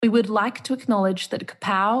We would like to acknowledge that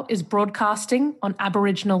Kapow is broadcasting on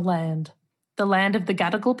Aboriginal land, the land of the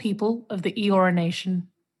Gadigal people of the Eora Nation.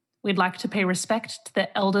 We'd like to pay respect to their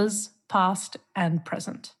elders, past and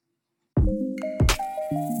present.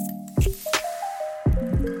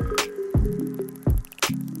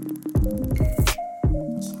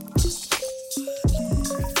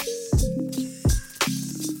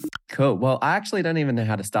 Cool. Well, I actually don't even know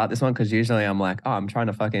how to start this one because usually I'm like, oh, I'm trying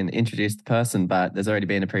to fucking introduce the person, but there's already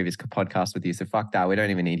been a previous podcast with you. So fuck that. We don't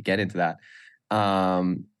even need to get into that.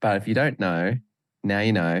 But if you don't know, now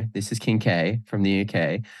you know. This is King K from the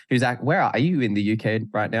UK. Who's where are you in the UK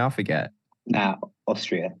right now? I forget.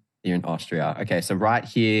 Austria. You're in Austria. Okay. So right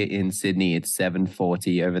here in Sydney, it's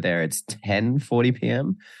 7:40. Over there, it's 10:40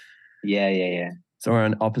 p.m. Yeah. So we're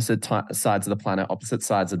on opposite sides of the planet, opposite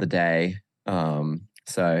sides of the day.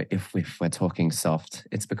 So if we're talking soft,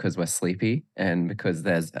 it's because we're sleepy and because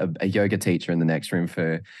there's a yoga teacher in the next room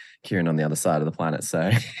for Kieran on the other side of the planet.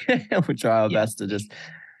 So we'll try our best to just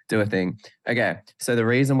do a thing. Okay. So the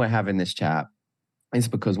reason we're having this chat is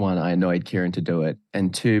because, one, I annoyed Kieran to do it.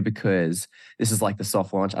 And two, because this is like the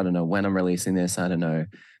soft launch. I don't know when I'm releasing this. I don't know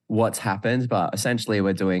what's happened, but essentially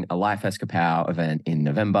we're doing a Litefest Kapow event in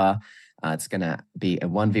November. It's going to be a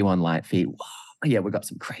 1v1 light feed. Yeah, we've got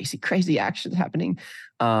some crazy action happening.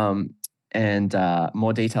 And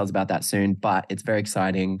more details about that soon, but it's very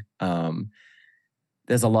exciting.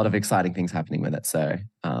 There's a lot of exciting things happening with it. So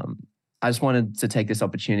I just wanted to take this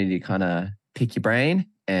opportunity to kind of pick your brain.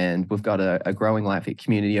 And we've got a growing light fit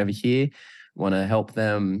community over here. Want to help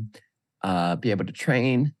them be able to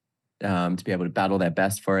train, to be able to battle their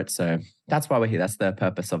best for it. So that's why we're here. That's the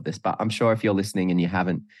purpose of this. But I'm sure if you're listening and you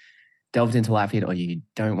haven't delved into light feed or you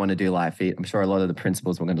don't want to do light feed, I'm sure a lot of the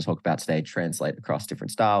principles we're going to talk about today translate across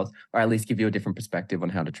different styles, or at least give you a different perspective on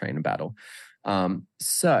how to train and battle.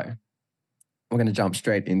 So we're going to jump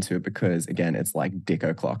straight into it because, again, it's like dick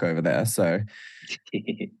o'clock over there. So,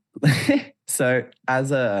 so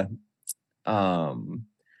as a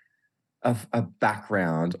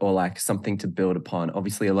background or like something to build upon,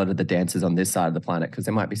 obviously a lot of the dancers on this side of the planet, because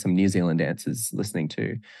there might be some New Zealand dancers listening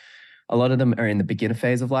to, a lot of them are in the beginner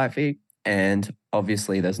phase of light feet, and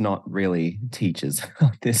obviously there's not really teachers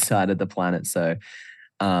on this side of the planet. So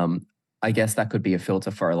I guess that could be a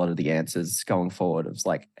filter for a lot of the answers going forward of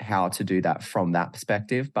like how to do that from that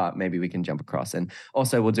perspective, but maybe we can jump across. And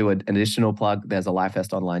also we'll do an additional plug. There's a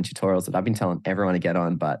Litefest online tutorials that I've been telling everyone to get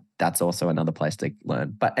on, but that's also another place to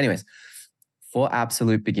learn. But anyways, for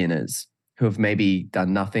absolute beginners who have maybe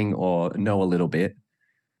done nothing or know a little bit,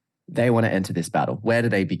 they want to enter this battle. Where do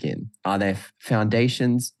they begin? Are there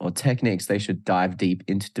foundations or techniques they should dive deep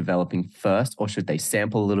into developing first, or should they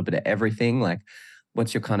sample a little bit of everything? Like,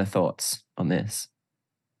 what's your kind of thoughts on this?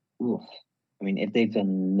 Ooh. I mean, if they've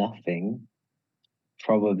done nothing,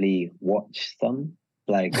 probably watch some.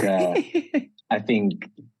 Like, I think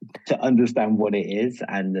to understand what it is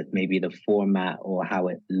and maybe the format or how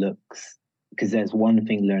it looks, because there's one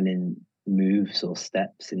thing learning moves or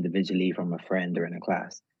steps individually from a friend or in a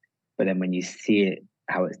class. But then when you see it,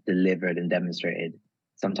 how it's delivered and demonstrated,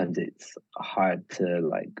 sometimes it's hard to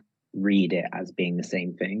like read it as being the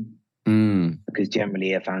same thing. Because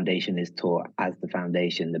generally a foundation is taught as the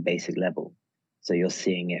foundation, the basic level. So you're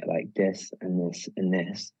seeing it like this and this and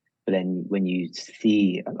this. But then when you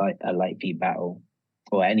see a light feed battle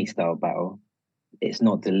or any style battle, it's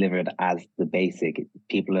not delivered as the basic.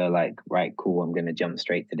 People are like, right, cool, I'm going to jump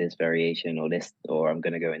straight to this variation or this, or I'm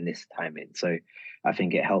going to go in this timing. So I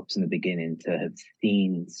think it helps in the beginning to have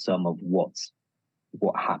seen some of what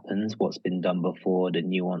happens, what's been done before, the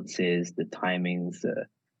nuances, the timings,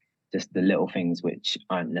 just the little things which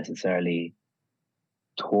aren't necessarily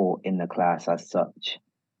taught in the class as such.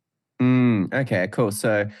 Okay, cool.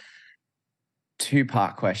 So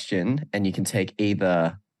two-part question, and you can take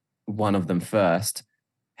either one of them first.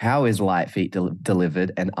 How is light feet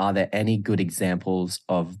delivered, and are there any good examples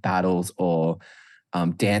of battles or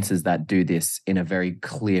dancers that do this in a very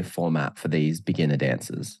clear format for these beginner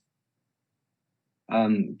dancers?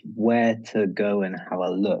 Where to go and have a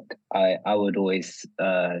look, I would always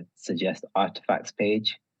suggest Artifacts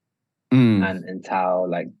page and Tao,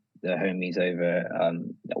 like the homies over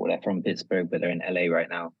they're from Pittsburgh but they're in LA right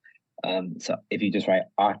now. So if you just write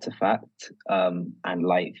Artifact and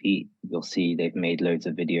light feet, you'll see they've made loads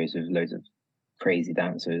of videos with loads of crazy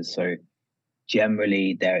dancers. So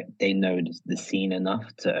generally they know the scene enough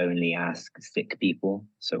to only ask sick people.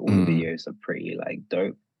 So all the videos are pretty like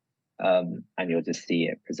dope. And you'll just see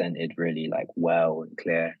it presented really like well and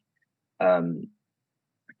clear.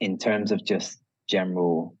 In terms of just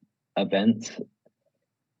general events,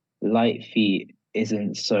 light feet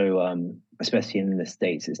isn't so, especially in the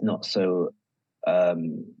States, it's not so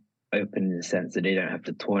open in the sense that they don't have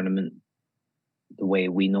the tournament the way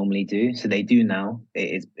we normally do. So they do now.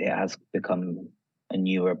 It has become a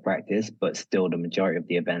newer practice, but still the majority of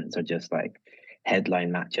the events are just like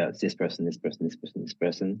headline matchups, this person, this person, this person, this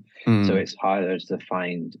person. So it's harder to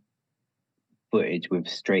find footage with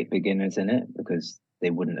straight beginners in it because they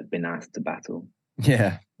wouldn't have been asked to battle.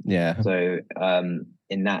 Yeah. So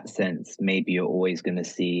in that sense, maybe you're always going to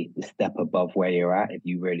see the step above where you're at if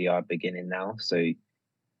you really are beginning now. So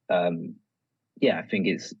I think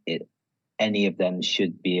any of them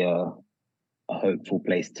should be a hopeful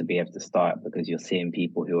place to be able to start, because you're seeing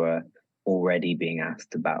people who are already being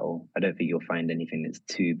asked to battle. I don't think you'll find anything that's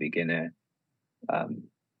too beginner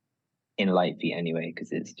in light feet anyway,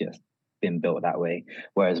 because it's just been built that way.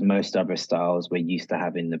 Whereas most other styles, we're used to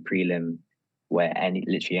having the prelim where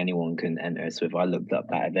literally anyone can enter. So if I looked up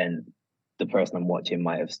that event, the person I'm watching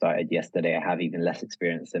might have started yesterday. I have even less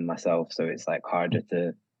experience than myself, so it's like harder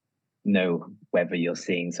to know whether you're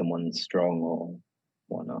seeing someone strong or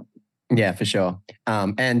whatnot. Yeah, for sure.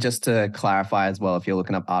 And just to clarify as well, if you're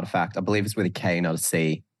looking up artifact, I believe it's with a K, not a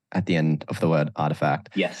C at the end of the word artifact.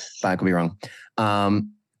 Yes. But I could be wrong.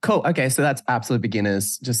 Cool. Okay, so that's absolute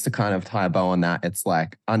beginners. Just to kind of tie a bow on that, it's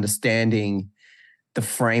like understanding the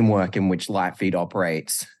framework in which light feed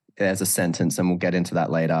operates. There's a sentence, and we'll get into that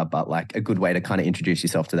later, but like a good way to kind of introduce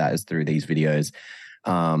yourself to that is through these videos.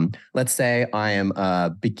 Let's say I am a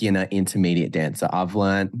beginner intermediate dancer. I've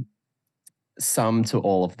learned some to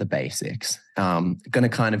all of the basics. Going to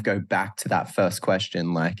kind of go back to that first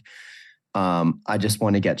question. Like, I just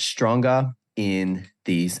want to get stronger in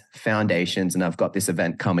these foundations, and I've got this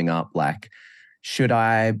event coming up. Like, should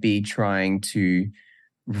I be trying to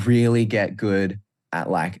really get good at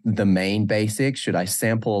like the main basics? Should I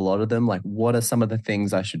sample a lot of them? Like, what are some of the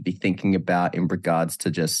things I should be thinking about in regards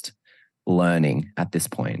to just learning at this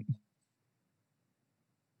point?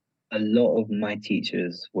 A lot of my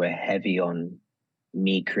teachers were heavy on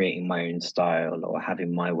me creating my own style or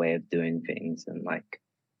having my way of doing things, and like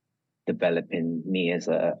developing me as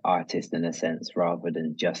an artist in a sense, rather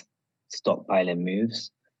than just stockpiling moves.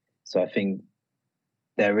 So I think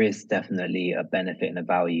there is definitely a benefit and a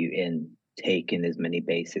value in taking as many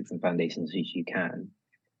basics and foundations as you can.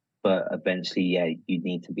 But eventually, you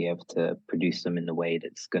need to be able to produce them in a way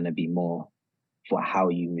that's going to be more for how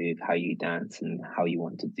you move, how you dance, and how you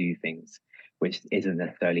want to do things, which isn't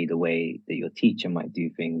necessarily the way that your teacher might do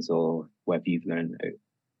things, or whether you've learned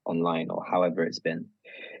online or however it's been.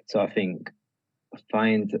 So I think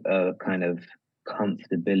find a kind of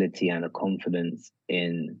comfortability and a confidence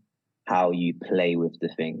in how you play with the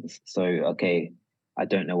things. So, okay, I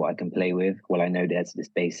don't know what I can play with. Well, I know there's this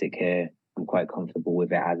basic here. I'm quite comfortable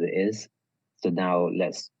with it as it is. So now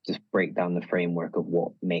let's just break down the framework of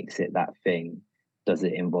what makes it that thing. Does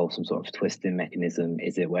it involve some sort of twisting mechanism?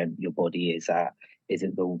 Is it where your body is at? Is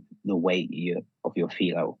it the weight of your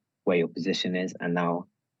feet, like where your position is? And now,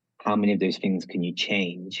 how many of those things can you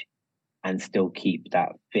change and still keep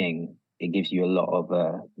that thing? It gives you a lot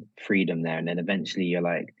of freedom there. And then eventually you're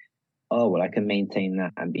like, oh, well, I can maintain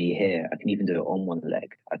that and be here. I can even do it on one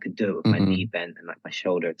leg. I could do it with my knee bent and like my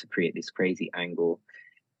shoulder to create this crazy angle.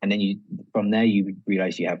 And then from there, you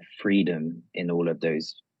realize you have freedom in all of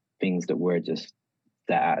those things that were just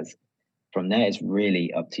set as. From there, it's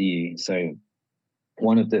really up to you. So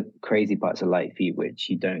one of the crazy parts of light feet, which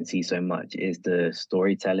you don't see so much, is the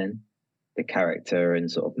storytelling, the character,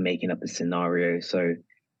 and sort of making up a scenario. So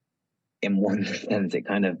in one sense, it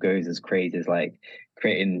kind of goes as crazy as like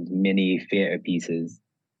creating mini theater pieces.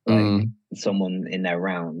 Like someone in their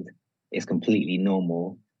round is completely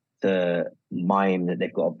normal to mime that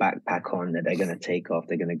they've got a backpack on that they're going to take off.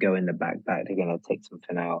 They're going to go in the backpack. They're going to take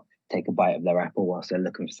something out, take a bite of their apple whilst they're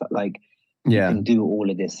looking for something. Like, you can do all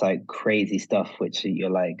of this like crazy stuff, which you're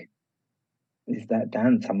like, is that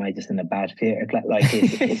dance? Am I just in a bad theater? Like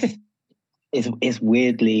it's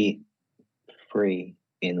weirdly free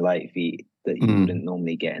in light feet that you wouldn't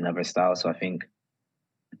normally get in other styles. So I think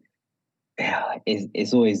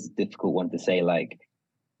it's always a difficult one to say, like,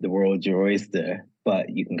 the world's your oyster, but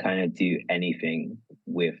you can kind of do anything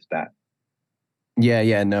with that.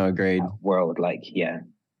 Yeah, no, agreed. World, like,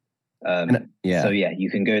 So you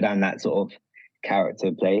can go down that sort of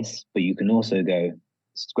character place, but you can also go,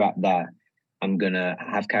 scrap that. I'm gonna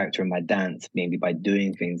have character in my dance, maybe by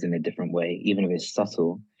doing things in a different way, even if it's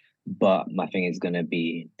subtle. But my thing is going to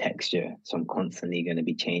be texture. So I'm constantly going to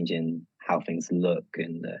be changing how things look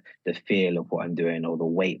and the feel of what I'm doing, or the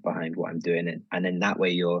weight behind what I'm doing. And then that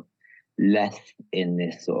way you're less in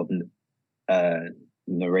this sort of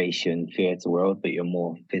narration, theatre world, but you're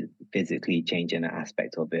more physically changing an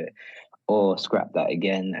aspect of it, or scrap that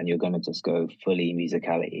again and you're gonna just go fully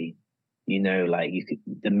musicality. You know, like you could,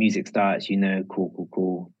 the music starts, you know, cool,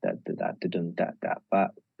 cool.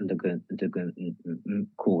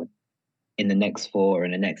 In the next 4 or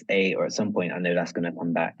in the next 8 or at some point, I know that's gonna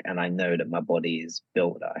come back, and I know that my body is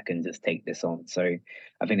built that I can just take this on. So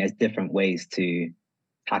I think there's different ways to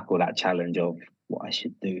tackle that challenge of what I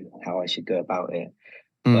should do, how I should go about it.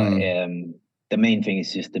 But the main thing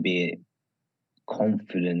is just to be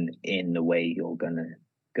confident in the way you're gonna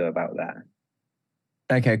go about that.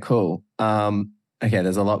 Okay, cool. Okay,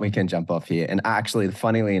 there's a lot we can jump off here. And actually,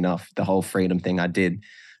 funnily enough, the whole freedom thing, I did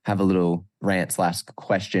have a little rant /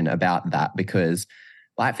 question about that, because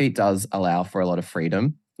Light Feet does allow for a lot of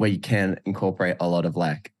freedom where you can incorporate a lot of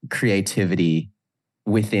like creativity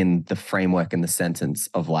within the framework and the sentence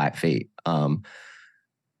of Light Feet.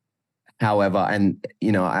 However, and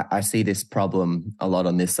you know, I see this problem a lot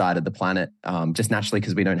on this side of the planet, just naturally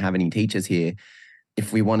because we don't have any teachers here.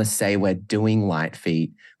 If we want to say we're doing Light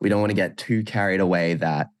Feet, we don't want to get too carried away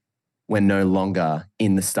that we're no longer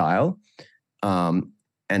in the style. And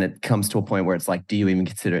it comes to a point where it's like, do you even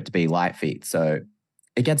consider it to be Light Feet? So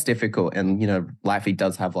it gets difficult. And, you know, Light Feet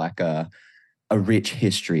does have like a rich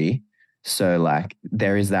history. So like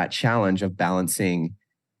there is that challenge of balancing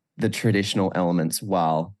the traditional elements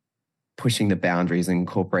while pushing the boundaries and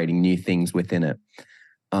incorporating new things within it.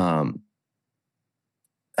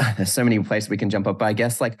 There's so many places we can jump up, but I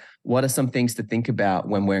guess like, what are some things to think about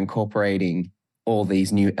when we're incorporating all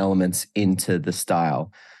these new elements into the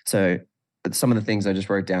style? So some of the things I just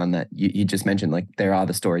wrote down that you just mentioned, like there are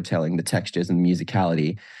the storytelling, the textures and the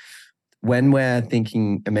musicality. When we're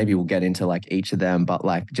thinking, and maybe we'll get into like each of them, but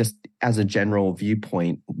like just as a general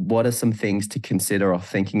viewpoint, what are some things to consider or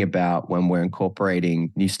thinking about when we're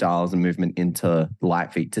incorporating new styles and movement into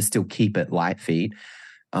Light Feet to still keep it Light Feet?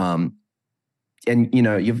 And you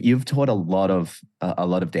know, you've taught a lot of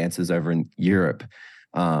dancers over in Europe,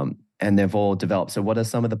 and they've all developed. So, what are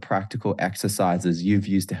some of the practical exercises you've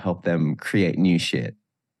used to help them create new shit?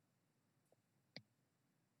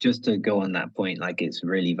 Just to go on that point, like it's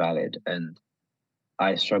really valid, and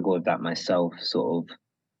I struggle with that myself. Sort of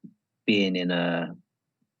being in a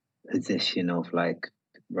position of like,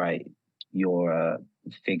 right, you're a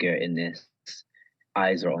figure in this,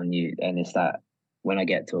 eyes are on you, and it's that when I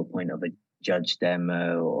get to a point of a judge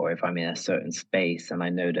demo, or if I'm in a certain space and I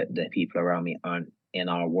know that the people around me aren't in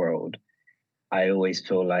our world, I always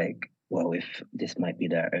feel like, well, if this might be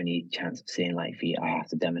their only chance of seeing Light Feet, I have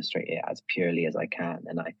to demonstrate it as purely as I can.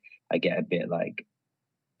 And I get a bit like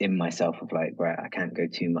in myself of like, right, I can't go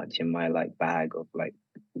too much in my like bag of like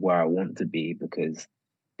where I want to be, because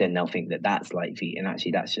then they'll think that that's Light Feet, and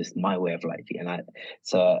actually that's just my way of Light Feet.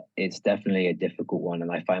 So it's definitely a difficult one,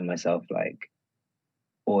 and I find myself like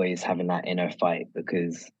always having that inner fight,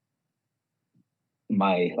 because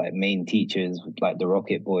my like main teachers, like the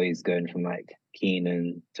Rocket Boys, going from like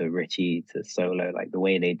Kieran to Richie to Solo, like the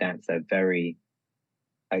way they dance, they're very,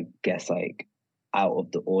 I guess, like out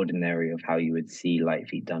of the ordinary of how you would see Light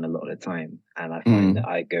Feet done a lot of the time. And I find that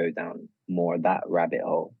I go down more that rabbit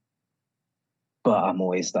hole. But I'm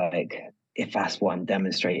always like, if that's what I'm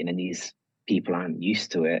demonstrating and these people aren't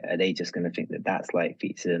used to it, are they just going to think that that's Light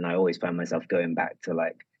Feet? So then I always find myself going back to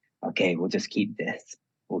like, okay, we'll just keep this.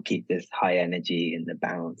 We'll keep this high energy and the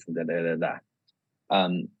bounce and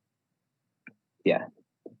yeah,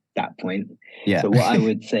 that point. Yeah. So what I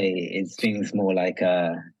would say is things more like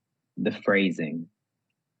the phrasing.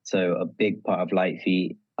 So a big part of Light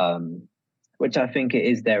Feet, which I think it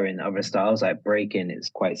is there in other styles, like breaking, it's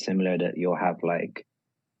quite similar, that you'll have like,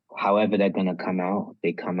 however they're gonna come out,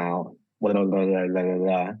 they come out, blah, blah, blah, blah, blah,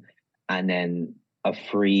 blah, and then a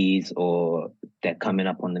freeze, or they're coming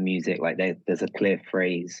up on the music, like there's a clear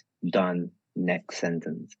phrase, done, next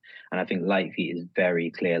sentence. And I think Light Feet is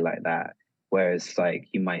very clear like that. Whereas like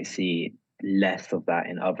you might see less of that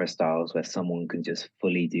in other styles where someone can just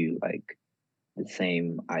fully do like the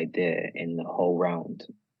same idea in the whole round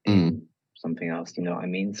in something else, you know what I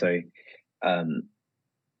mean? So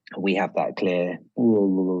we have that clear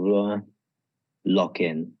lock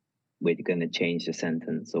in. We're going to change the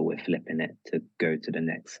sentence, or we're flipping it to go to the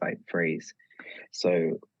next like phrase.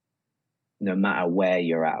 So no matter where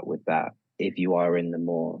you're at with that, if you are in the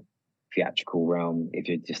more theatrical realm, if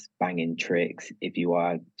you're just banging tricks, if you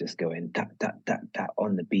are just going that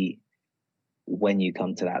on the beat, when you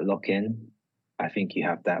come to that lock in, I think you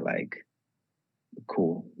have that like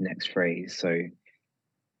cool next phrase. So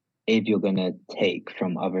if you're going to take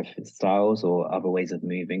from other styles or other ways of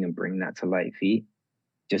moving and bring that to Light Feet,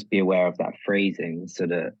 just be aware of that phrasing, so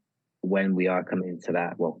that when we are coming to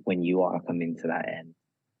that, well, when you are coming to that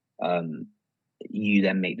end, you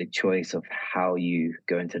then make the choice of how you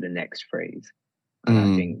go into the next phrase. And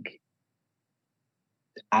I think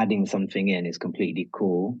adding something in is completely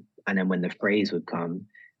cool. And then when the phrase would come,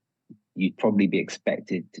 you'd probably be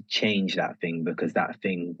expected to change that thing because that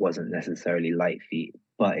thing wasn't necessarily light feet,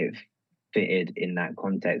 but it fitted in that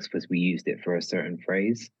context because we used it for a certain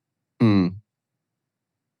phrase.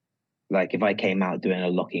 Like if I came out doing a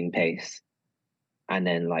locking pace and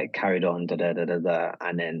then like carried on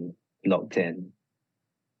and then locked in,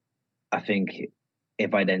 I think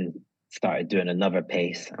if I then started doing another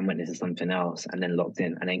pace and went into something else and then locked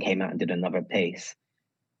in and then came out and did another pace,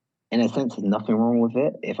 in a sense, there's nothing wrong with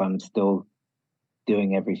it if I'm still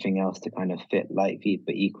doing everything else to kind of fit light feet.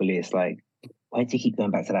 But equally, it's like, why do you keep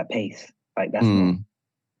going back to that pace? Like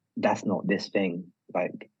that's not this thing.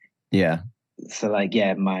 Like, yeah. So like,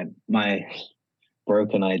 yeah, my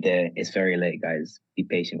broken idea, it's very late, guys. Be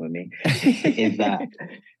patient with me. Is that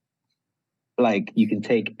like you can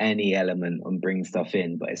take any element and bring stuff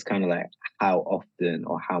in, but it's kind of like how often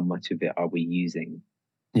or how much of it are we using?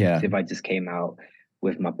 Yeah. So if I just came out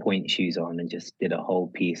with my point shoes on and just did a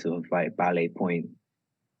whole piece of like ballet point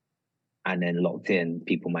and then locked in,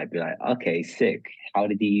 people might be like, okay, sick. How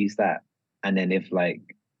did he use that? And then if like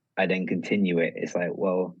I then continue it, it's like,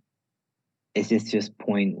 well, is this just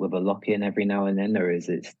point with a lock in every now and then, or is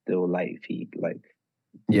it still light feet? Like,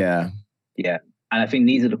 yeah. And I think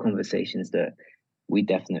these are the conversations that we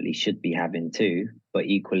definitely should be having too. But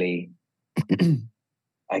equally,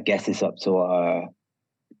 I guess it's up to our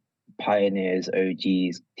pioneers,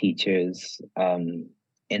 OGs, teachers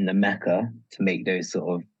in the Mecca to make those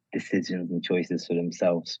sort of decisions and choices for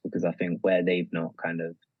themselves. Because I think where they've not kind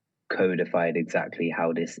of codified exactly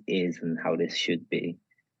how this is and how this should be,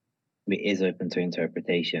 it is open to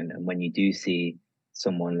interpretation. And when you do see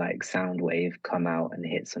someone like Soundwave come out and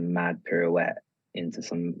hit some mad pirouette into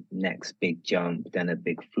some next big jump, then a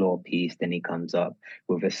big floor piece, then he comes up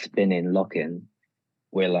with a spinning lock-in,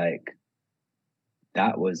 we're like,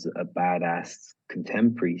 that was a badass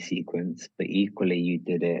contemporary sequence, but equally you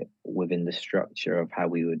did it within the structure of how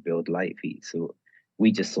we would build light feet. So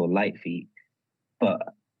we just saw light feet, but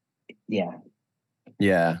yeah.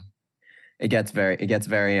 It gets very,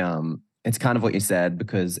 it's kind of what you said,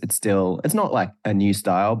 because it's not like a new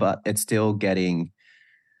style, but it's still getting,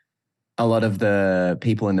 a lot of the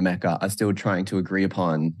people in the Mecca are still trying to agree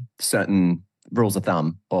upon certain rules of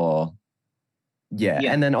thumb or, yeah.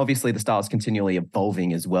 And then obviously the style is continually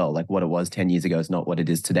evolving as well. Like what it was 10 years ago is not what it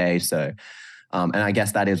is today. So, and I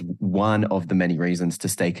guess that is one of the many reasons to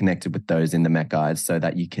stay connected with those in the Mecca, so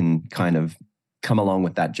that you can kind of come along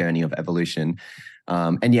with that journey of evolution.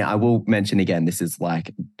 And yeah, I will mention again, this is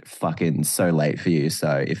like fucking so late for you.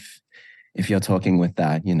 So if you're talking with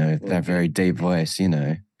that, that very deep voice,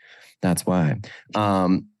 that's why.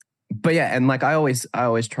 But yeah, and like I always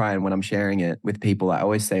try, and when I'm sharing it with people, I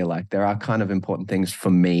always say like there are kind of important things for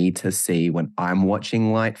me to see when I'm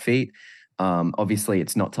watching light feet. Obviously,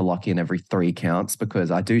 it's not to lock in every 3 counts, because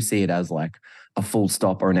I do see it as like a full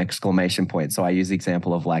stop or an exclamation point. So I use the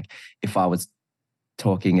example of like if I was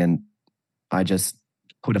talking and I just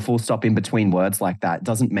put a full stop in between words like that, it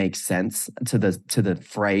doesn't make sense to the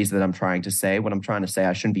phrase that I'm trying to say. What I'm trying to say,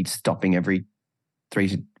 I shouldn't be stopping every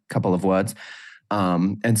 3 couple of words.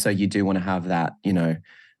 And so you do want to have that,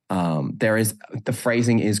 the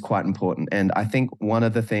phrasing is quite important. And I think one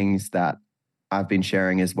of the things that I've been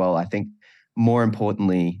sharing as well, I think more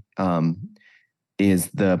importantly, is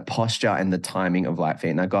the posture and the timing of light feet.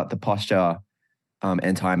 And I got the posture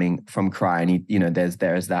and timing from Cry. And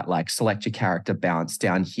there's that like select your character bounce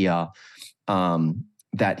down here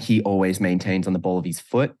that he always maintains on the ball of his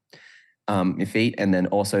foot. Your feet, and then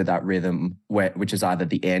also that rhythm which is either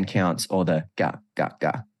the and counts or the ga ga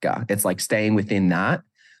ga ga. It's like staying within that.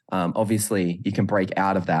 Obviously, you can break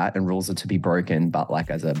out of that, and rules are to be broken. But like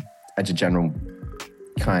as a general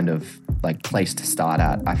kind of like place to start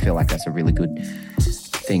at, I feel like that's a really good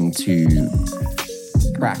thing to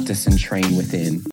practice and train within.